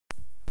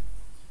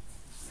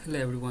Hello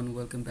everyone,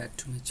 welcome back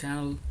to my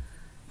channel.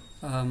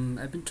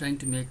 I've been trying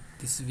to make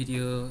this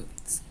video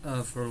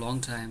for a long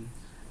time,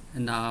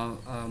 and now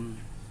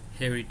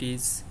here it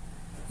is.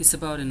 It's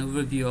about an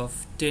overview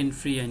of 10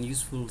 free and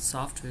useful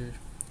software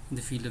in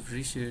the field of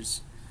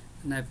research,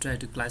 and I've tried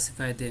to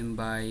classify them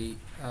by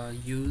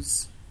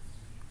use.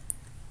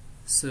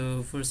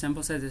 So for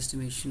sample size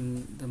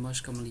estimation, the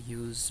most commonly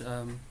used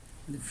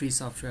the free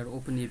software are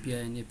OpenAPI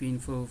and Epi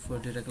Info for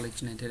data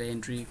collection and data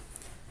entry.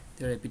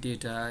 There are Epi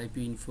Data,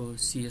 Epi Info,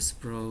 CS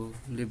Pro,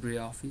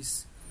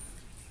 Libreoffice,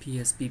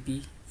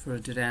 Pspp. For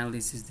data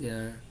analysis,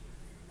 there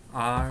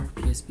are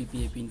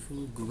Pspp, Epi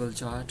Info, Google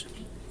Chart.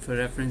 For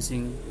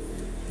referencing,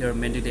 there are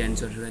Mendeley and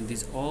Zotter, and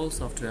these all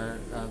software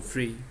are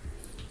free.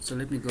 So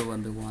let me go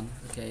one by one.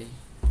 Okay.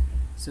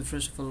 So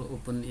first of all,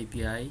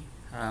 OpenAPI.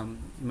 You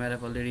might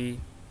have already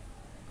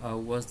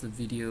watched the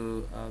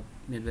video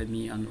made by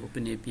me on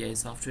OpenAPI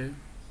software.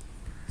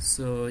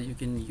 So you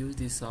can use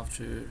this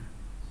software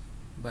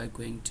by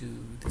going to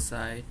the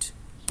site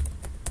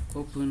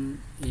openapi.com.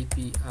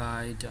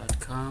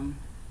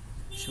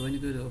 So when you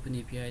go to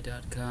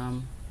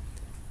openapi.com,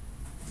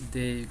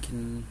 there you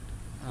can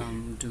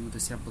do the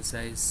sample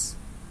size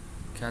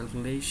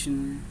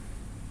calculation.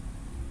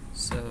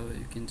 So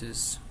you can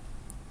just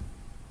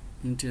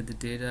enter the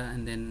data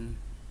and then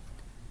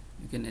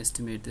you can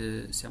estimate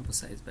the sample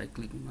size by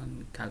clicking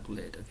on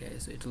calculate. Okay,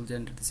 so it will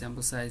generate the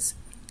sample size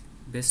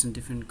based on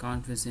different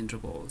confidence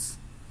intervals.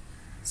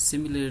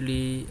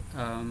 Similarly,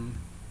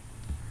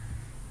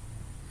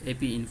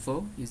 Epi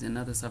Info is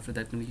another software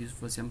that can be used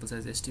for sample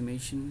size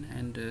estimation,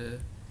 and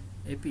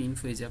Epi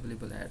Info is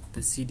available at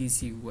the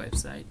CDC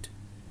website.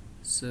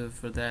 So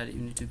for that, you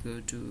need to go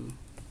to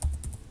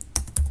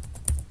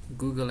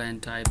Google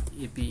and type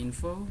Epi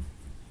Info,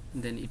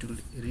 and then it will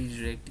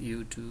redirect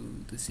you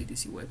to the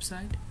CDC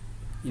website.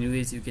 In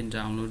which you can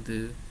download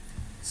the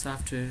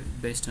software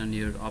based on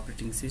your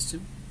operating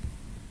system.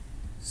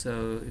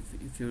 So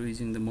if you're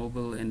using the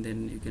mobile, and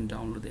then you can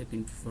download the Epi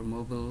Info for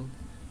mobile.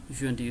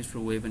 If you want to use for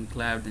web and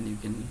cloud, then you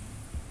can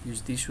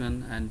use this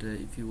one, and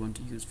if you want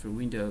to use for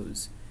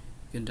Windows,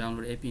 you can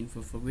download Epi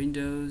Info for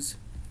Windows.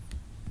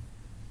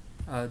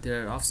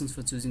 There are options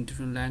for choosing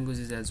different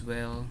languages as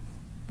well,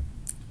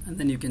 and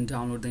then you can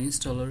download the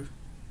installer,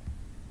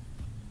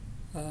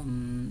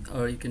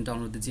 or you can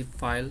download the zip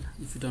file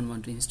if you don't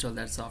want to install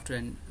that software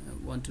and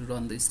want to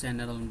run the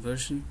standalone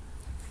version.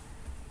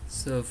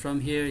 So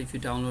from here, if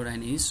you download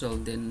and install,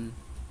 then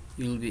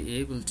you will be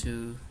able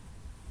to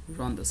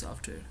run the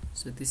software.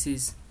 So this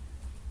is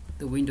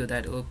the window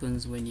that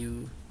opens when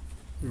you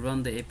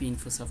run the Epi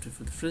Info software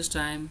for the first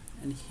time,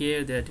 and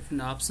here there are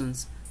different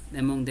options.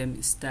 Among them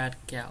is Start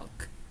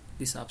Calc.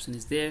 This option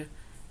is there.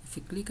 If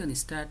you click on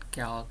Start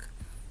Calc,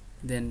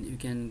 then you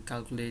can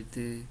calculate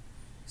the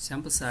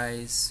sample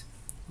size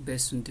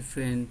based on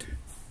different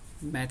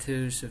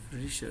methods of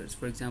research.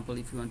 For example,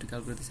 if you want to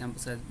calculate the sample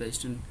size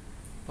based on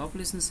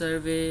population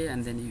survey,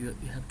 and then you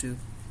have to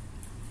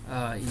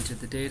enter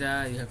the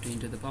data, you have to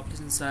enter the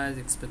population size,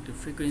 expected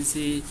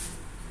frequency,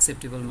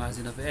 acceptable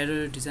margin of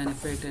error, design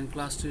effect, and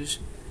clusters,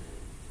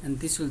 and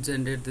this will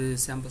generate the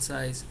sample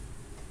size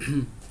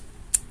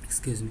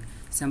excuse me,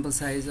 sample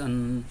size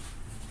on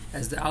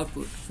as the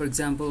output. For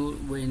example,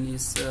 when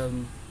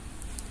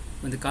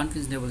the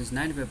confidence level is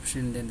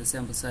 95%, then the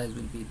sample size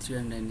will be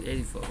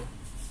 384.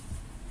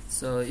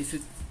 So if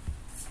you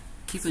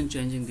keep on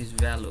changing this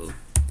value,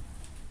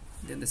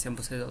 then the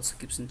sample size also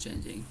keeps on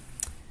changing.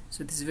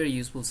 So this is very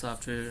useful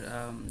software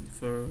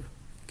for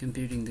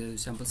computing the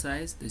sample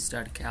size, the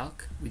Start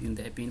Calc within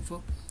the Epi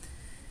Info.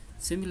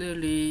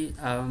 Similarly,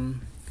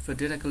 for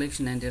data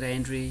collection and data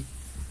entry,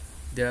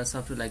 there are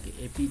software like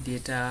Epi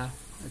Data.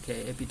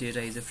 Okay, Epi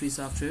Data is a free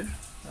software.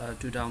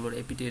 To download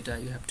Epi Data,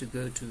 you have to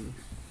go to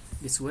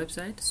this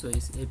website. So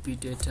it's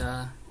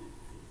epidata.dk.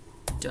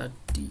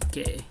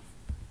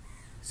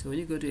 So when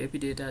you go to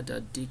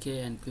epidata.dk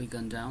and click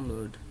on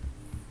download,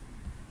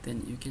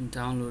 then you can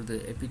download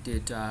the Epi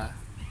Data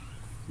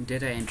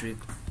data entry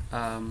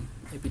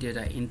Epi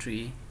Data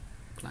entry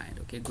client.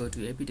 Okay, go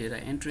to Epi Data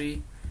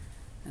entry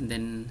and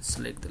then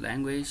select the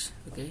language.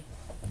 Okay,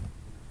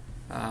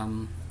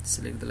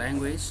 select the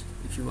language.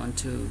 If you want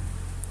to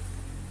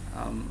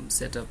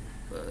set up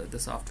the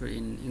software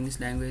in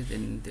English language,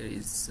 then there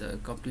is a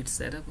complete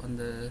setup on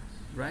the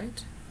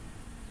right.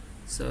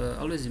 So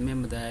always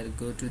remember that,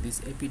 go to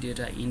this Epi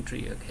Data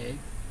entry. Okay,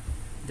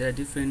 there are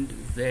different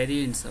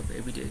variants of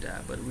Epi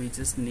Data, but we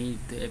just need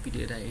the Epi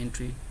Data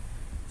entry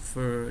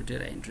for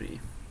data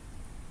entry.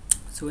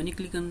 So when you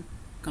click on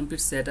complete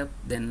setup,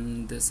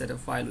 then the setup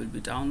file will be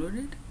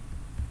downloaded.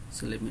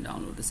 So let me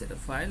download the setup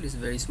file. It's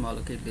very small.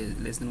 Okay,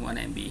 less than 1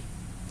 MB,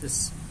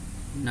 just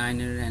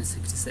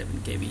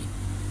 967 KB.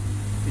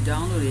 If you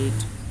download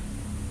it,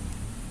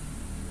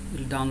 it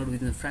will download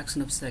within a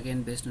fraction of a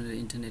second based on the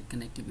internet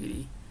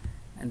connectivity,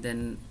 and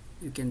then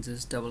you can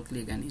just double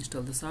click and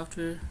install the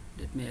software.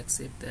 Let me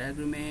accept the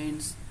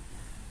agreements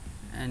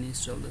and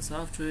install the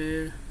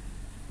software.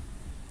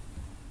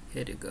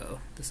 Here you go,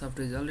 the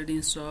software is already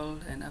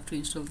installed, and after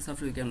you install the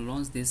software, you can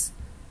launch this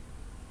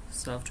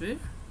software.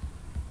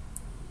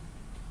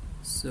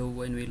 So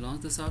when we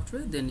launch the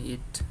software, then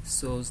it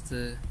shows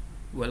the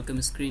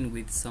welcome screen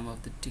with some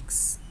of the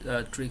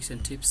tricks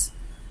and tips.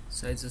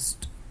 So I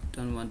just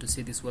don't want to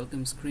see this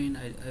welcome screen.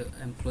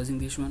 I'm closing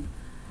this one.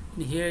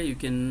 And here you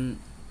can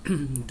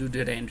do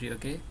data entry.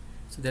 Okay,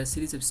 so there are a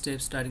series of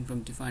steps starting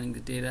from defining the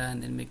data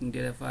and then making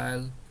data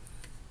file,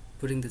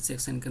 putting the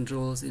checks and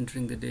controls,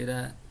 entering the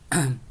data,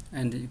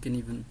 and you can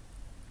even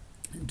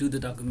do the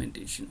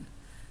documentation.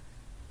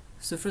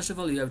 So first of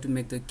all, you have to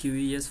make the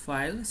QES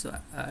file. So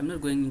I'm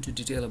not going into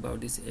detail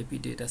about this Epi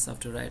data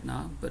software right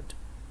now, but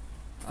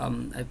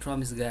I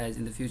promise guys,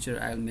 in the future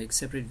I'll make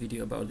separate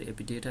video about the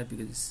Epi data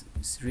because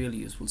it's really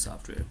useful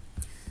software.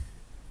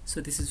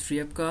 So this is free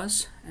of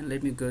cost, and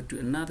let me go to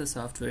another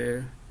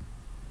software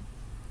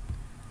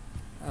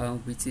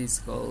which is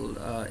called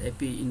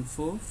Epi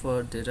Info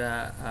for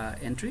data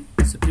entry.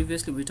 So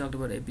previously we talked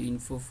about Epi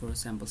Info for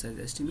sample size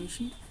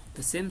estimation.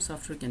 The same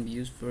software can be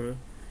used for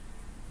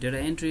data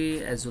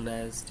entry as well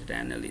as data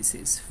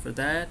analysis. For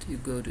that, you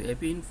go to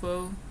Epi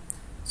Info.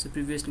 So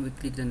previously we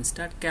clicked on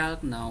Start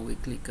Calc. Now we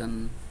click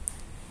on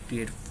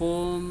Create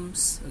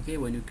Forms. Okay,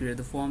 when you create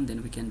the form,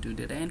 then we can do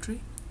data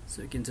entry.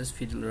 So you can just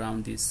fiddle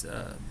around these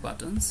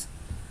buttons.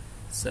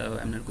 So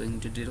I'm not going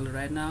into detail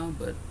right now,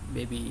 but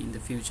maybe in the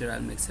future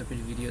I'll make separate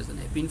videos on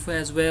Epi Info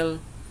as well.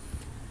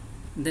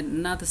 And then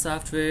another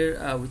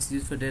software which is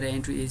used for data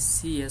entry is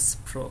CS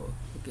Pro.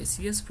 Okay,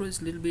 CS Pro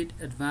is a little bit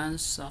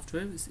advanced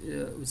software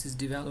which is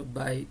developed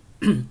by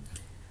the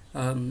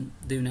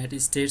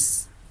United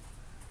States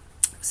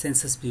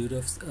Census Bureau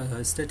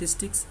of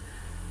Statistics,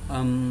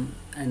 and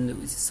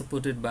which is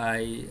supported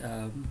by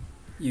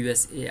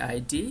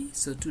USAID.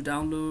 So to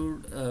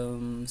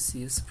download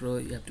CS Pro,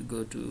 you have to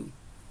go to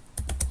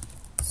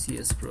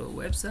CS Pro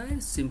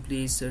website.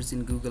 Simply search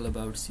in Google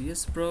about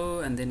CS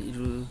Pro, and then it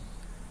will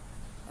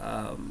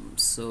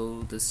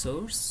show the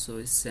source. So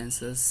it's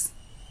Census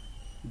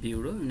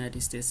Bureau,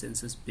 United States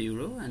Census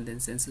Bureau, and then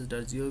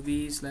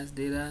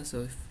census.gov/data.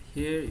 So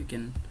here you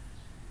can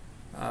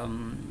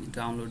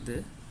download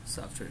the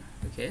software.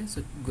 Okay,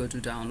 so go to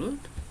download,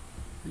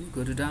 and you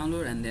go to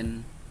download, and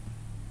then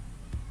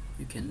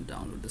you can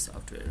download the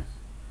software.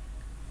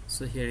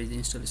 So here is the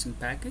installation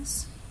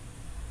package,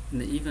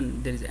 and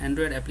even there is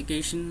Android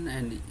application,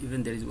 and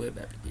even there is web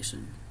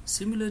application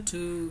similar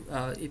to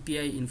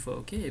API Info.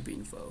 Okay, Epi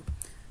Info.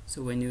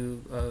 So when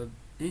you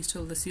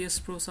install the CS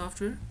Pro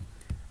software,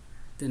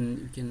 then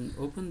you can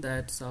open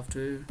that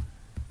software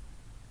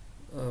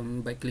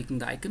by clicking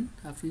the icon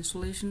after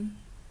installation,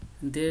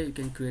 and there you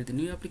can create the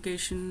new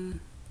application.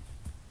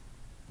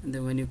 And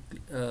then when you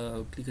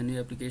click a new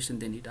application,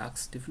 then it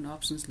asks different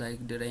options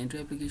like data entry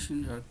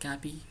application or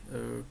CAPI,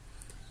 or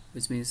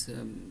which means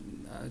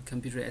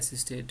computer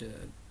assisted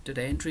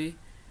data entry.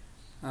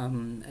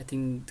 I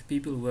think the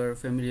people who are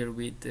familiar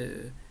with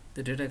the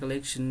data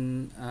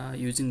collection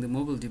using the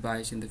mobile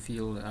device in the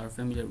field are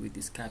familiar with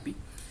this CAPI.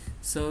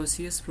 So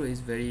CS Pro is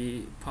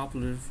very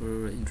popular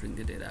for entering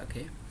the data.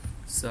 Okay,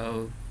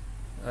 so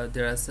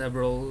there are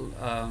several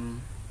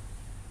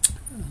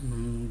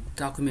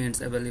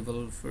documents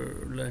available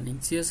for learning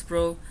CS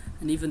Pro,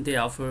 and even they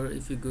offer,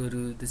 if you go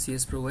to the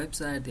CS Pro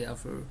website, they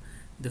offer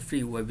the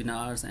free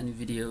webinars and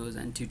videos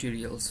and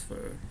tutorials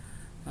for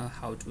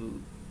how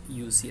to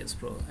use CS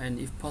Pro. And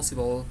if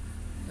possible,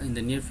 in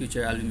the near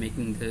future I'll be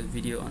making the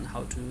video on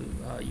how to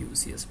use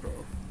CS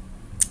Pro.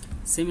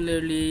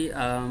 Similarly,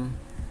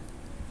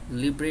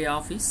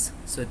 Libreoffice,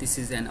 so this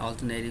is an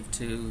alternative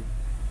to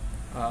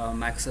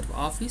Microsoft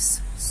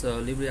Office. So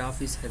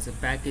Libreoffice has a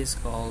package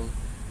called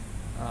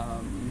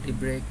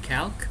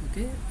Calc,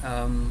 okay,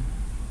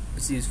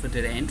 which is used for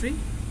data entry.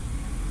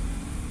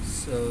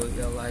 So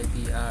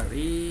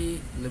LIBRE,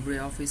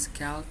 Libreoffice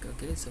Calc.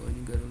 Okay, so when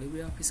you go to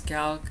Libreoffice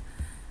Calc,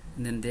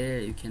 and then there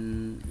you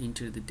can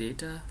enter the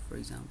data, for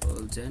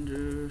example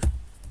gender,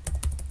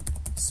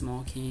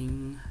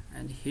 smoking,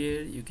 and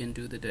here you can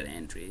do the data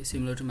entry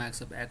similar to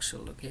Microsoft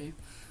Excel. Okay,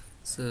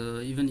 so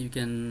even you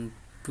can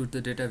put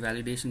the data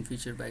validation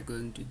feature by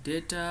going to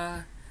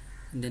data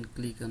and then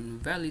click on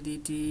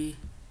validity,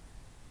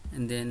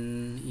 and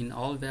then in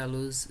all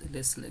values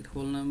let's select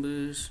whole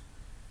numbers,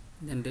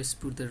 then let's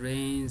put the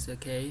range.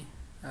 Okay,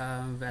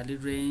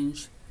 valid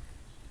range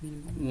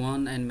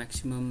 1 and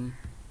maximum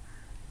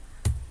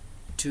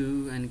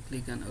 2, and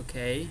click on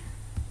OK.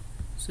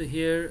 So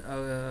here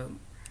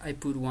I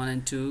put 1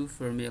 and 2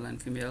 for male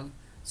and female.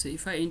 So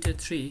if I enter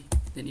 3,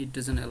 then it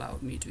doesn't allow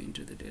me to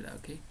enter the data.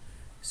 Okay,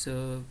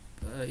 so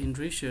in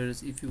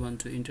research, if you want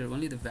to enter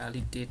only the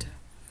valid data,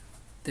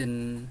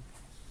 then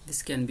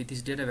this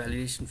data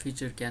validation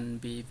feature can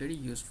be very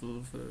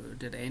useful for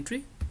data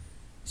entry.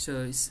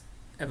 So it's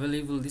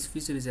available, this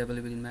feature is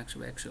available in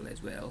Microsoft Excel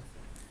as well.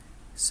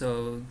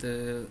 So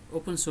the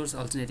open source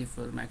alternative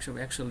for Microsoft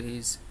Excel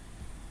is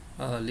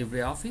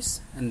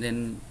Libreoffice, and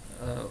then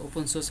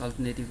open source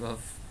alternative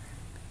of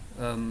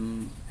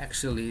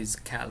Excel is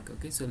Calc.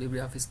 Okay, so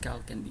Libreoffice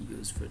Calc can be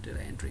used for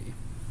data entry.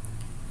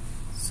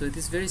 So it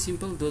is very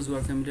simple. Those who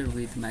are familiar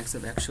with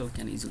Microsoft Excel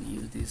can easily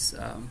use this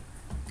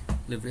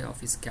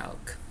Libreoffice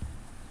Calc.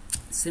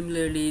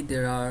 Similarly,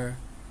 there are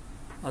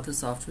other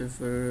software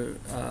for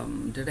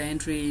data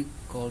entry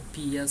called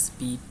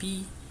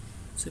Pspp.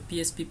 So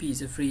Pspp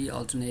is a free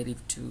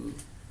alternative to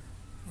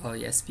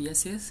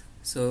SPSS.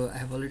 So I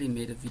have already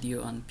made a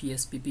video on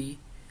Pspp.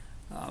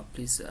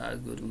 Please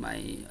go to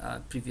my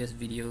previous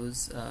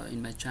videos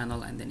in my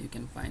channel, and then you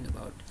can find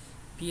about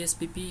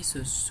Pspp.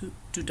 So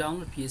to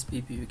download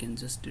Pspp, you can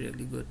just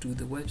directly go to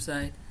the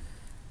website,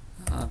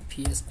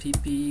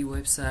 Pspp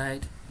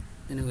website.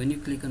 Then when you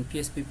click on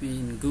Pspp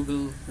in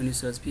Google, when you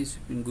search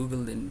Pspp in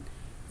Google, then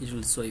it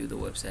will show you the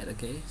website.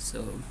 Okay, so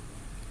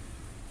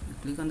you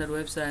click on that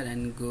website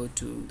and go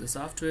to the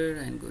software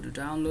and go to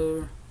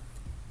download,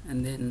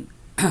 and then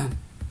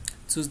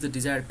choose the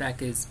desired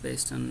package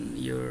based on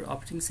your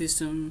operating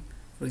system.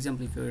 For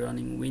example, if you're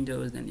running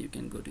Windows, then you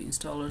can go to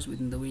installers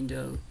within the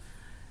window,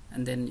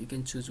 and then you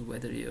can choose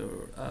whether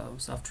your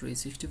software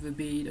is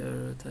 64-bit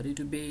or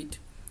 32-bit,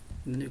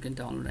 and then you can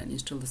download and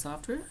install the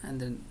software and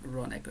then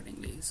run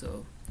accordingly.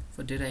 So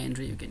for data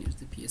entry, you can use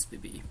the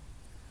Pspp.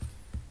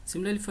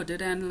 Similarly, for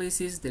data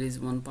analysis, there is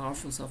one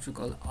powerful software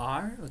called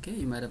R. Okay,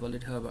 you might have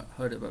already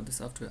heard about the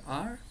software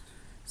R.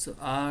 So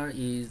R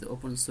is the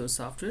open source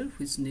software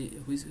which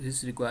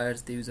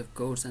requires the use of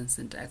codes and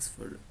syntax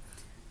for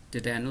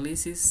data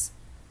analysis.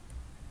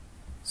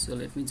 So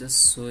let me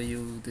just show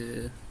you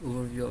the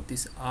overview of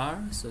this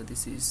R. So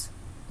this is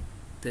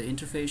the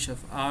interface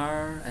of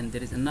R, and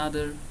there is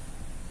another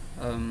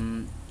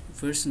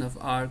version of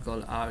R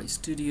called R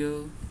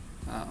Studio,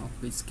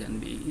 which can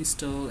be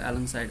installed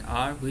alongside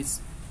R, which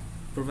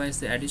provides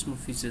the additional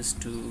features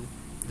to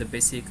the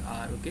basic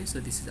R. Okay, so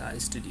this is R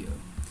Studio.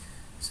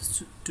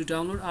 So to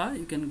download R,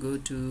 you can go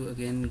to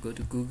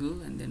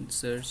Google and then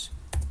search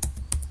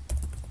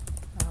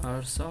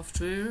R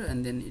software,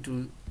 and then it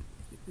will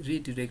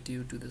redirect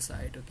you to the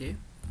site. Okay,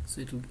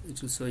 so it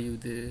will show you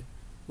the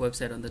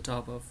website on the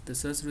top of the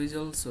search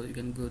results, so you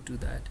can go to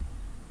that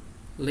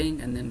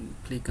link and then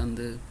click on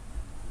the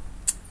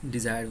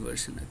desired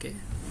version. Okay,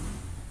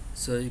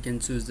 so you can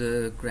choose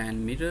the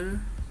grand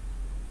meter.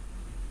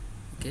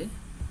 Okay,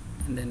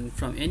 and then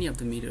from any of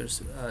the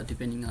meters,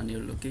 depending on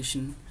your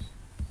location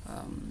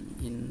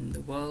in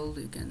the world,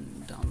 you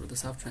can download the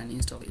software and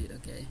install it.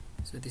 Okay,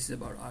 so this is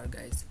about R,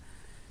 guys.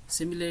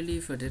 Similarly,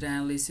 for data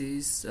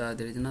analysis,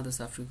 there is another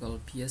software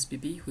called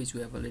Pspp, which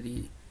we have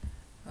already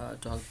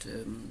talked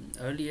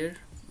earlier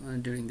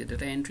during the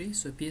data entry.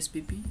 So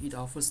Pspp, it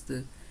offers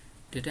the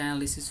data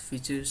analysis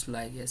features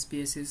like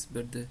SPSS,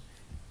 but the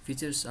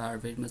features are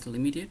very much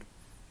limited,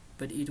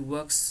 but it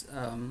works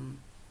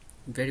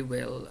very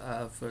well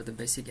for the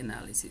basic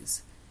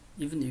analysis.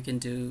 Even you can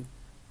do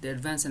the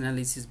advanced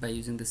analysis by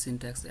using the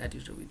syntax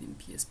editor within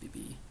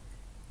Pspp.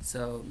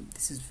 So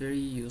this is very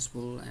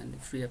useful and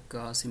free of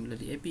cost.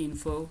 Similarly, Epi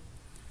Info.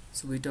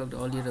 So we talked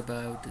earlier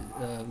about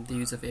the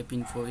use of Epi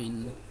Info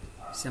in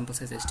sample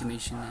size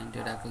estimation and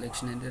data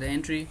collection and data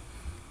entry.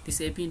 This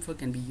Epi Info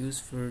can be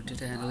used for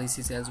data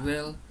analysis as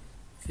well.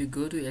 If you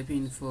go to Epi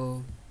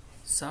Info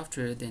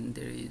software, then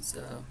there is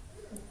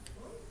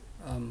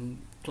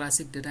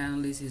classic data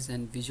analysis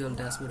and visual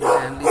dashboard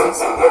data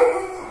analysis,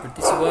 but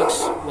this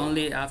works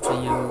only after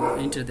you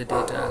enter the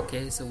data.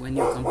 Okay, so when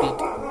you complete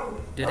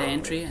data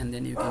entry, and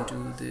then you can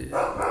do the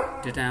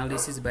data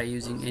analysis by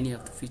using any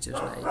of the features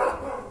like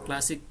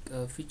classic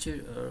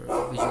feature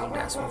or visual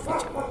dashboard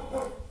feature,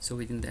 so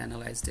within the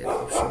analyze data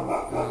option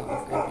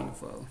of Epi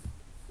Info.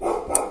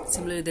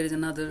 Similarly, there is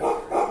another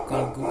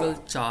called Google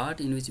Chart,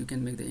 in which you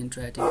can make the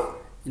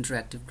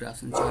interactive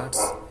graphs and charts.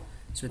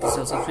 So this is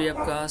also free of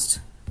cost.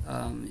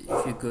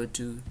 If you go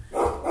to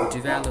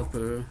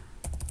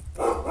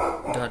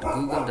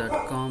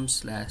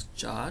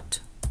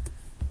developer.google.com/chart,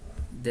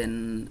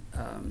 then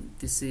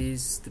this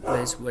is the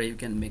place where you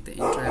can make the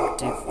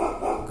interactive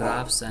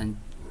graphs and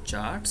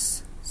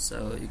charts.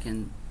 So you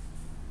can,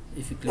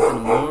 if you click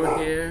on more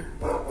here,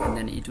 and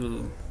then it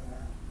will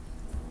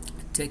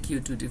take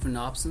you to different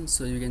options,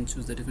 so you can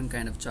choose the different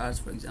kind of charts.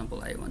 For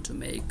example, I want to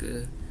make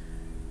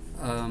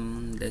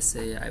let's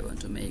say I want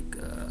to make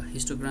a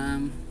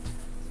histogram.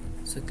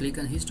 So click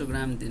on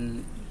histogram,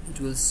 then it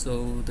will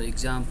show the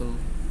example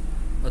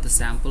or the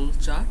sample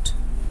chart,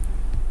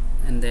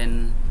 and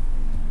then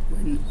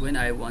when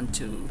I want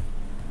to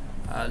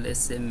let's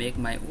say make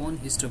my own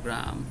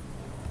histogram,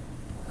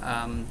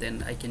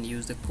 then I can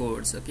use the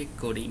codes. Okay,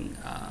 coding.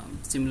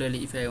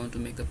 Similarly, if I want to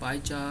make the pie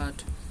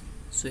chart,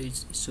 so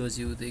it shows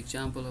you the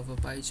example of a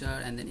pie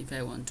chart, and then if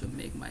I want to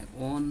make my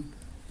own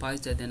pie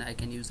chart, then I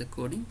can use the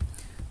coding.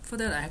 For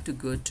that, I have to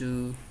go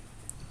to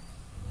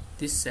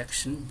this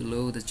section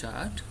below the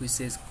chart which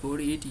says code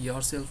it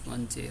yourself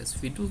on JS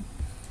Fiddle.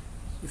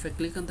 If I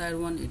click on that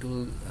one, it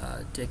will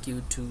take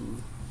you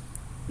to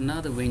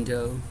another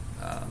window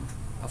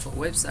of a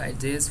website,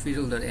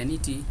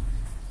 jsfiddle.net,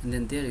 and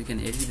then there you can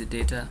edit the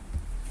data.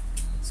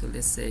 So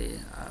let's say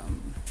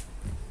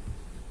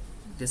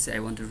I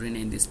want to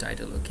rename this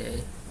title.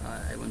 Okay,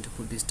 I want to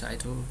put this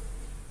title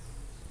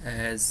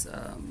as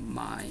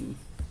my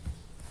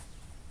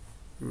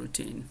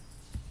routine.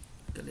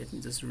 Okay, let me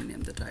just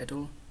rename the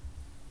title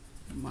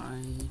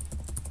my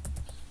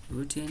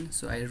routine.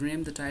 So I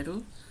rename the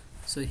title.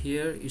 So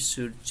here it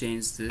should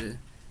change the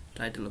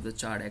title of the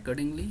chart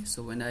accordingly.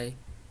 So when I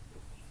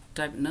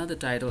type another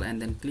title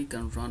and then click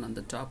on run on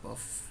the top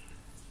of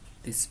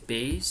this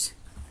page,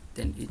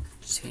 then it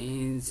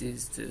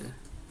changes the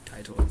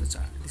title of the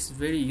chart. This is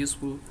very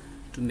useful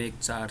to make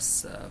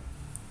charts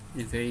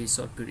in a very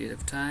short period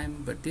of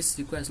time, but this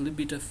requires a little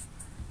bit of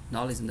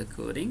knowledge in the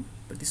coding,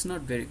 but this is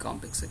not very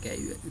complex. Okay,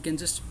 you can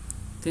just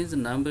change the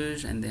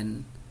numbers and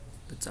then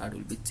the chart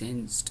will be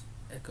changed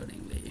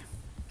accordingly.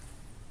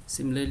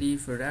 Similarly,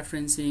 for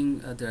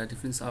referencing, there are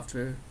different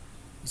software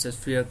which has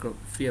free of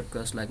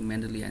cost, like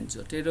Mendeley and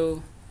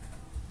Zotero.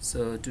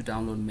 So to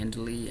download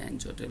Mendeley and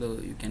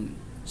Zotero, you can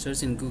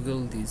search in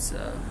Google these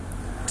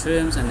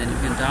terms and then you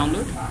can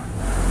download.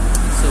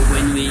 So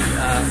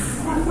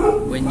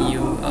when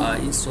you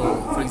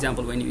install, for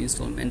example, when you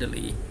install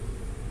Mendeley,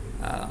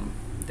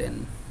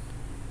 then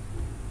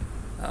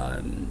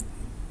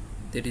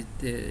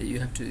you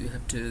have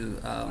to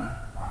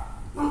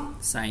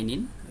sign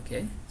in.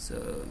 Okay,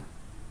 so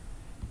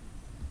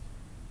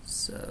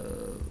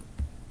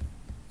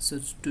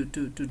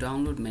to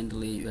download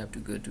Mendeley, you have to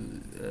go to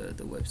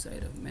the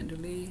website of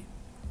Mendeley.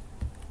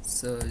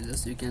 So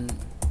just you can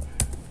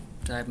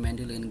type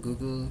Mendeley in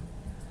Google,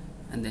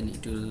 and then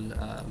it will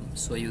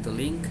show you the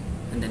link,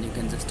 and then you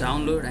can just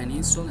download and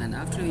install. And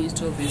after you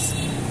install this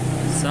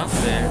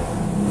software,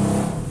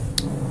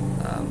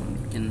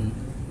 you can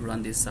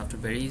run this software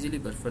very easily,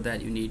 but for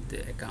that you need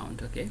the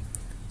account. Okay,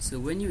 so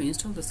when you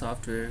install the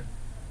software,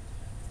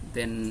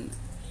 then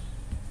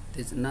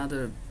there's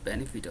another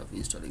benefit of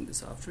installing the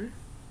software.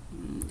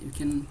 You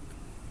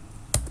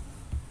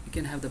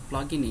can have the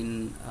plugin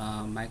in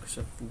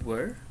Microsoft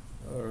Word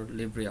or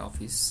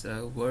Libreoffice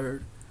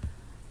Word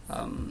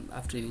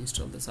after you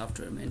install the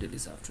software, Mendeley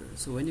software.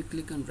 So when you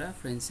click on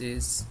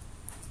references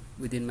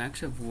within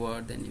Microsoft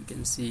Word, then you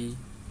can see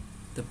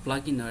the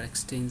plugin or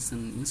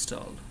extension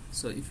installed.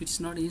 So if it's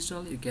not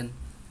installed, you can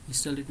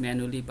install it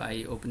manually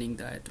by opening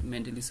that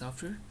Mendeley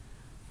software.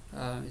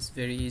 It's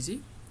very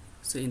easy.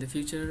 So in the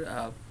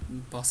future,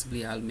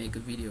 possibly I'll make a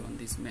video on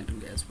this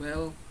Mendeley as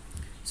well.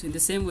 So in the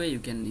same way, you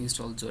can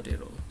install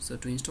Zotero. So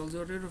to install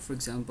Zotero, for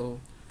example,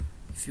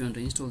 if you want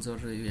to install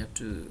Zotero, you have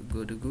to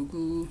go to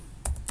Google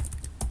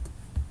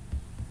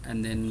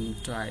and then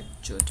type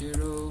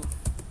Zotero.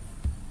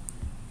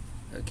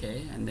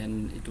 Okay, and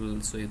then it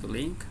will show you the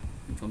link,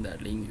 and from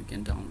that link you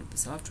can download the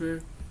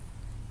software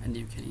and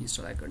you can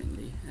install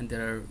accordingly. And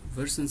there are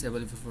versions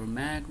available for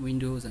Mac,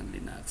 Windows and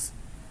Linux.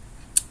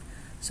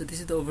 So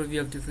this is the overview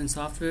of different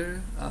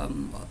software. A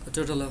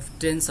total of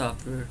 10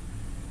 software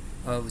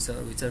which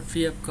are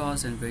free of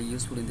cost and very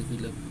useful in the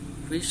field of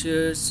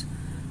research.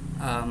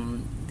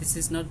 This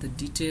is not the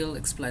detailed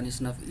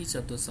explanation of each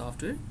of those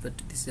software, but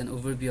this is an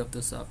overview of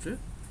the software.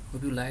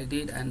 Hope you liked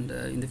it, and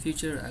in the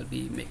future I'll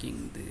be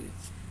making the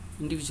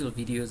individual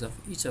videos of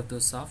each of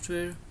those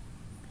software.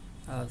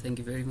 Thank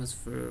you very much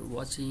for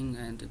watching,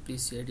 and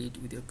please share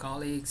it with your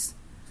colleagues,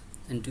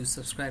 and do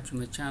subscribe to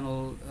my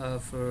channel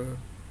for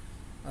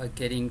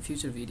getting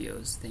future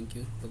videos. Thank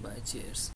you. Bye bye. Cheers.